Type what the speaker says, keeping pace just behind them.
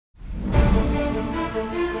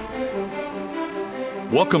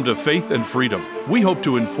Welcome to Faith and Freedom. We hope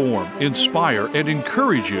to inform, inspire, and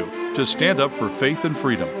encourage you to stand up for faith and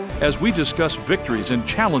freedom as we discuss victories and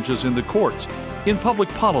challenges in the courts, in public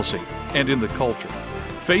policy, and in the culture.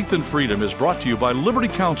 Faith and Freedom is brought to you by Liberty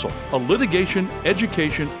Counsel, a litigation,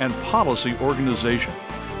 education, and policy organization.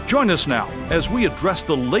 Join us now as we address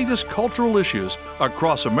the latest cultural issues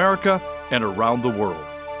across America and around the world.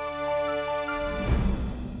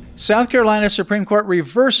 South Carolina Supreme Court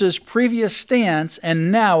reverses previous stance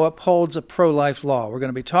and now upholds a pro-life law. We're going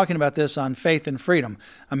to be talking about this on Faith and Freedom.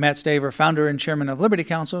 I'm Matt Staver, founder and chairman of Liberty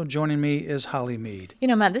Counsel. Joining me is Holly Mead. You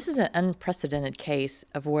know, Matt, this is an unprecedented case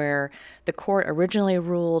of where the court originally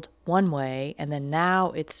ruled one way and then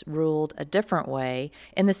now it's ruled a different way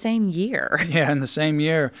in the same year. Yeah, in the same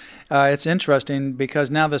year. It's interesting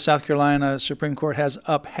because now the South Carolina Supreme Court has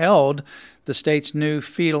upheld the state's new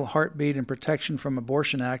Fetal Heartbeat and Protection from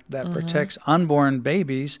Abortion Act that protects unborn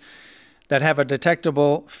babies that have a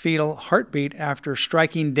detectable fetal heartbeat after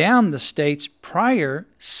striking down the state's prior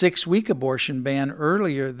 6-week abortion ban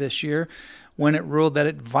earlier this year when it ruled that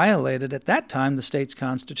it violated, at that time, the state's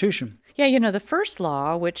constitution. Yeah, you know, the first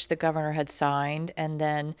law, which the governor had signed, and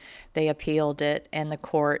then they appealed it, and the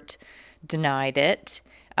court denied it.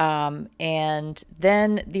 And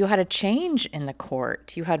then you had a change in the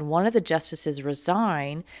court. You had one of the justices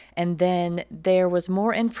resign, and then there was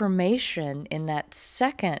more information in that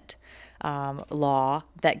second law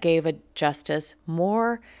that gave a justice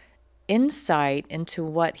more insight into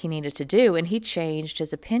what he needed to do, and he changed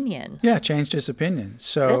his opinion. Yeah, changed his opinion.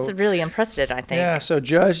 So that's really unprecedented, I think. Yeah, so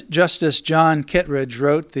Justice John Kittredge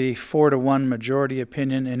wrote the 4-1 majority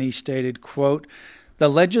opinion, and he stated, quote, "The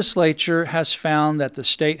legislature has found that the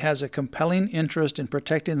state has a compelling interest in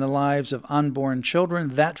protecting the lives of unborn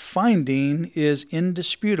children. That finding is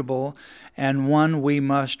indisputable and one we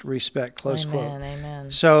must respect," close quote. Amen.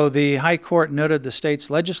 So the High Court noted the state's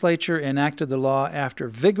legislature enacted the law after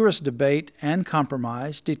vigorous debate and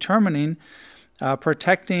compromise, determining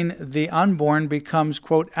protecting the unborn becomes,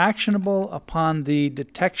 quote, "actionable upon the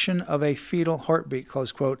detection of a fetal heartbeat,"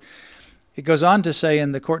 close quote. It goes on to say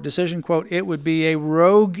in the court decision, quote, "It would be a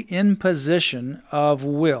rogue imposition of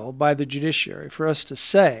will by the judiciary for us to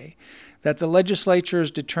say that the legislature's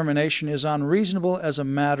determination is unreasonable as a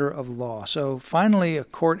matter of law." So finally, a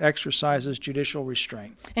court exercises judicial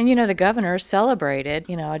restraint. And, you know, the governor celebrated,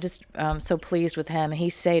 I just so pleased with him. He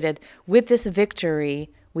stated, "With this victory,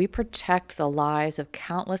 we protect the lives of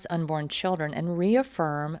countless unborn children and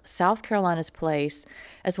reaffirm South Carolina's place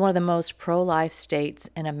as one of the most pro-life states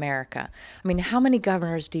in America." I mean, how many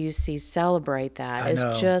governors do you see celebrate that?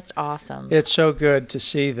 It's just awesome. It's so good to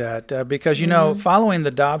see that because, following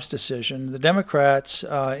the Dobbs decision, the Democrats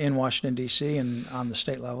in Washington, D.C. and on the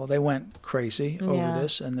state level, they went crazy over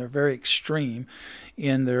this, and they're very extreme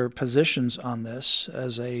in their positions on this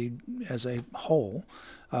as a whole.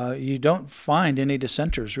 You don't find any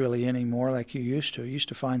dissenters really anymore like you used to. You used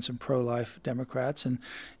to find some pro-life Democrats, and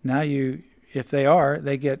now if they are,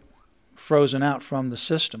 they get frozen out from the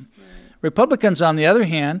system. Right. Republicans, on the other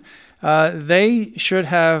hand, they should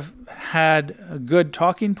have had good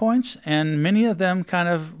talking points, and many of them kind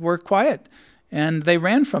of were quiet, and they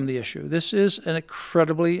ran from the issue. This is an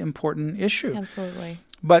incredibly important issue. Absolutely.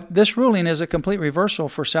 But this ruling is a complete reversal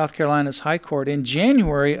for South Carolina's High Court. In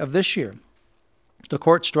January of this year, the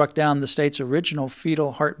court struck down the state's original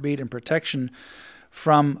Fetal Heartbeat and Protection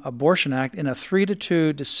from Abortion Act in a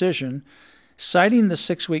 3-2 decision, citing the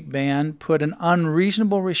 6-week ban put an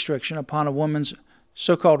unreasonable restriction upon a woman's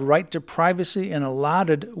so-called right to privacy and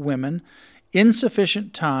allotted women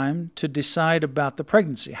insufficient time to decide about the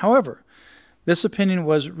pregnancy. However, this opinion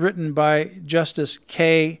was written by Justice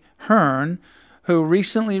K. Hearn, who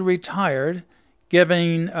recently retired,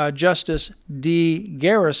 giving Justice D.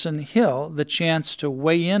 Garrison Hill the chance to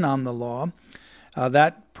weigh in on the law.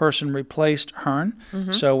 That person replaced Hearn.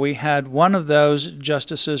 Mm-hmm. So we had one of those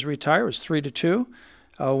justices retire. It was 3-2.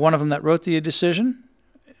 One of them that wrote the decision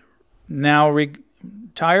now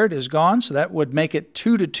retired, is gone. So that would make it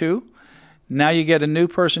 2-2. Now you get a new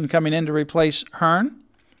person coming in to replace Hearn.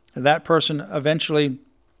 That person eventually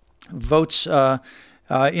votes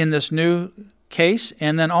in this new case,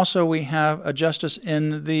 and then also we have a justice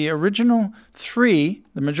in the original 3,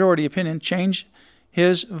 the majority opinion, changed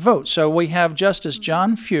his vote. So we have Justice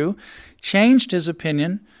John Few changed his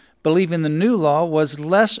opinion, believing the new law was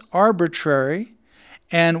less arbitrary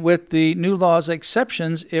And with the new law's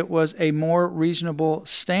exceptions, it was a more reasonable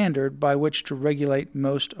standard by which to regulate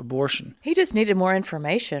most abortion. He just needed more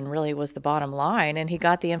information, really, was the bottom line. And he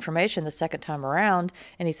got the information the second time around,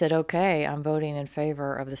 and he said, okay, I'm voting in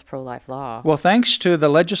favor of this pro-life law. Well, thanks to the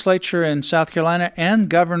legislature in South Carolina and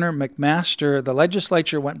Governor McMaster, the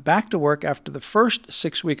legislature went back to work after the first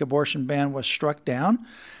 6-week abortion ban was struck down.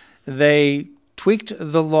 They tweaked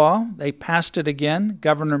the law. They passed it again.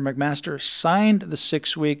 Governor McMaster signed the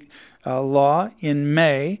 6-week law in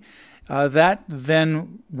May. That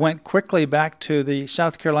then went quickly back to the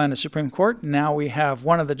South Carolina Supreme Court. Now we have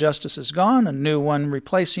one of the justices gone, a new one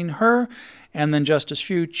replacing her, and then Justice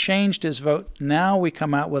Few changed his vote. Now we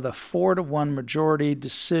come out with a 4-1 majority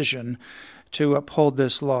decision to uphold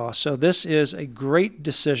this law. So this is a great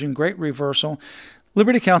decision, great reversal.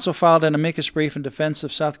 Liberty Counsel filed an amicus brief in defense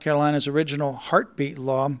of South Carolina's original heartbeat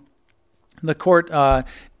law. The court,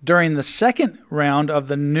 during the second round of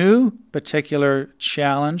the new particular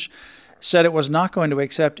challenge, said it was not going to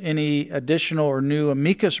accept any additional or new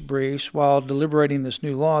amicus briefs while deliberating this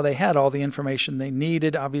new law. They had all the information they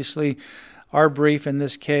needed. Obviously, our brief in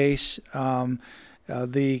this case,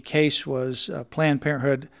 the case was Planned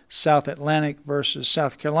Parenthood South Atlantic versus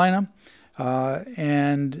South Carolina.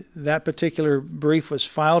 And that particular brief was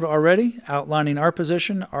filed already, outlining our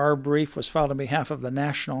position. Our brief was filed on behalf of the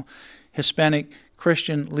National Hispanic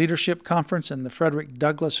Christian Leadership Conference and the Frederick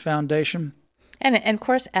Douglass Foundation. And of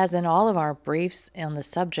course, as in all of our briefs on the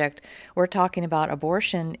subject, we're talking about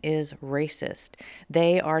abortion is racist.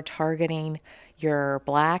 They are targeting your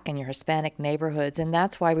Black and your Hispanic neighborhoods, and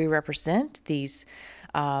that's why we represent these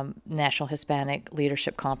National Hispanic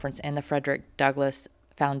Leadership Conference and the Frederick Douglass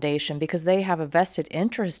Foundation, because they have a vested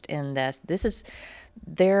interest in this. This is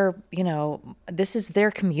their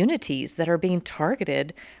communities that are being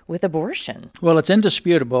targeted with abortion. Well, it's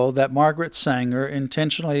indisputable that Margaret Sanger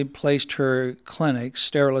intentionally placed her clinics,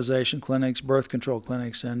 sterilization clinics, birth control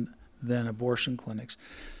clinics, and then abortion clinics,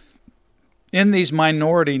 in these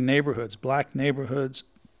minority neighborhoods, Black neighborhoods,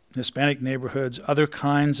 Hispanic neighborhoods, other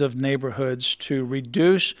kinds of neighborhoods, to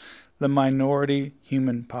reduce the minority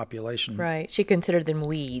human population. Right. She considered them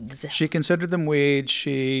weeds. She considered them weeds.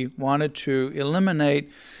 She wanted to eliminate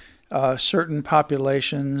certain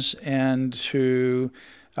populations and to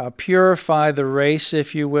purify the race,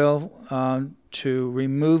 if you will, to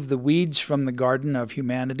remove the weeds from the garden of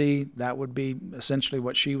humanity. That would be essentially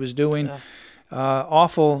what she was doing.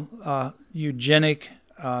 Awful eugenic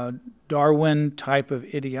Darwin type of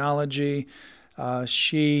ideology.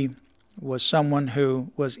 She was someone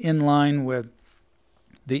who was in line with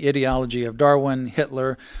the ideology of Darwin,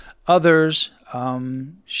 Hitler, others.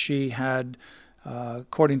 She had,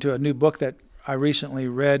 according to a new book that I recently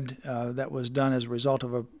read that was done as a result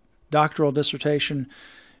of a doctoral dissertation,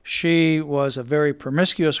 she was a very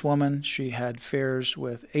promiscuous woman. She had affairs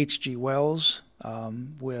with H.G. Wells,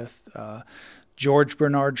 with George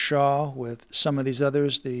Bernard Shaw, with some of these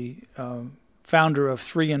others, the founder of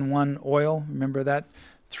 3-in-1 oil. Remember that?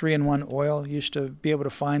 3-in-1 oil used to be able to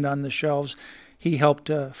find on the shelves. He helped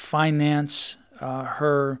finance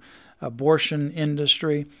her abortion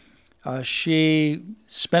industry. She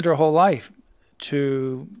spent her whole life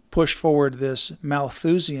to push forward this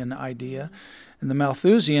Malthusian idea. And the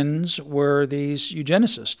Malthusians were these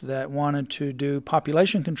eugenicists that wanted to do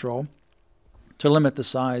population control to limit the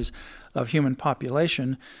size of human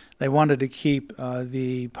population. They wanted to keep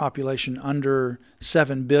the population under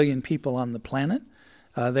 7 billion people on the planet.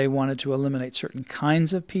 They wanted to eliminate certain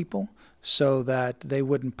kinds of people so that they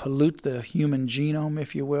wouldn't pollute the human genome,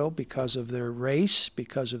 if you will, because of their race,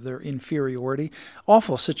 because of their inferiority.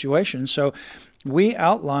 Awful situation. So we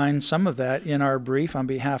outline some of that in our brief on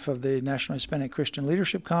behalf of the National Hispanic Christian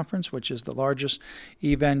Leadership Conference, which is the largest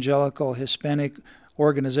evangelical Hispanic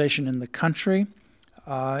organization in the country.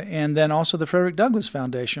 And then also the Frederick Douglass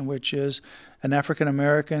Foundation, which is an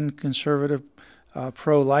African-American conservative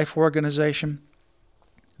pro-life organization.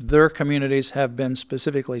 Their communities have been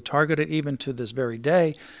specifically targeted even to this very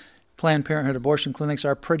day. Planned Parenthood abortion clinics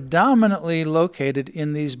are predominantly located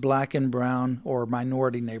in these Black and brown or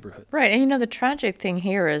minority neighborhoods. Right. And the tragic thing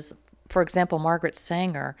here is, for example, Margaret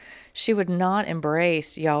Sanger, she would not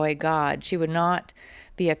embrace Yahweh God. She would not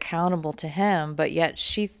be accountable to him, but yet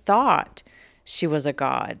she thought she was a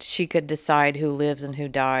god. She could decide who lives and who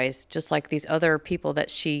dies, just like these other people that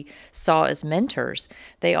she saw as mentors.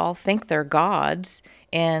 They all think they're gods,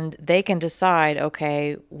 and they can decide,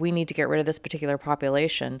 okay, we need to get rid of this particular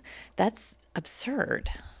population. That's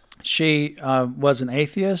absurd. She was an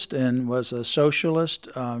atheist and was a socialist.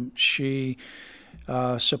 She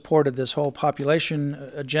supported this whole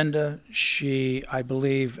population agenda. She, I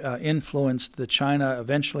believe, influenced the China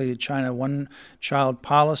one-child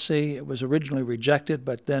policy. It was originally rejected,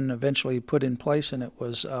 but then eventually put in place, and it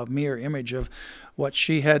was a mirror image of what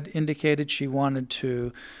she had indicated she wanted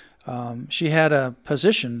to. She had a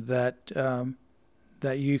position that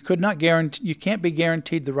you can't be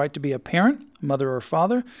guaranteed the right to be a parent, mother or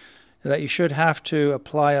father, that you should have to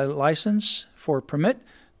apply a license for a permit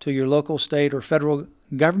to your local, state, or federal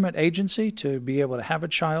government agency to be able to have a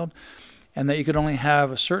child, and that you could only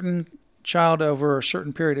have a certain child over a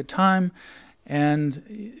certain period of time, and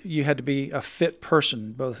you had to be a fit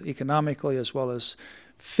person, both economically as well as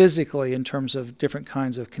physically, in terms of different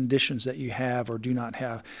kinds of conditions that you have or do not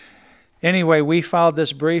have. Anyway, we filed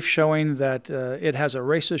this brief showing that it has a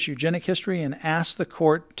racist eugenic history and asked the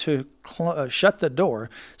court to slam the door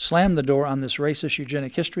on this racist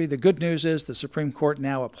eugenic history. The good news is the Supreme Court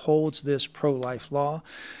now upholds this pro-life law.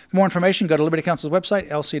 For more information, go to Liberty Counsel's website,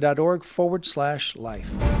 lc.org/life.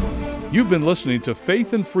 You've been listening to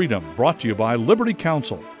Faith and Freedom, brought to you by Liberty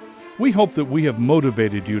Counsel. We hope that we have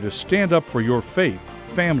motivated you to stand up for your faith,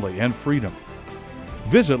 family, and freedom.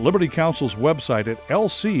 Visit Liberty Counsel's website at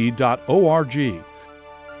lc.org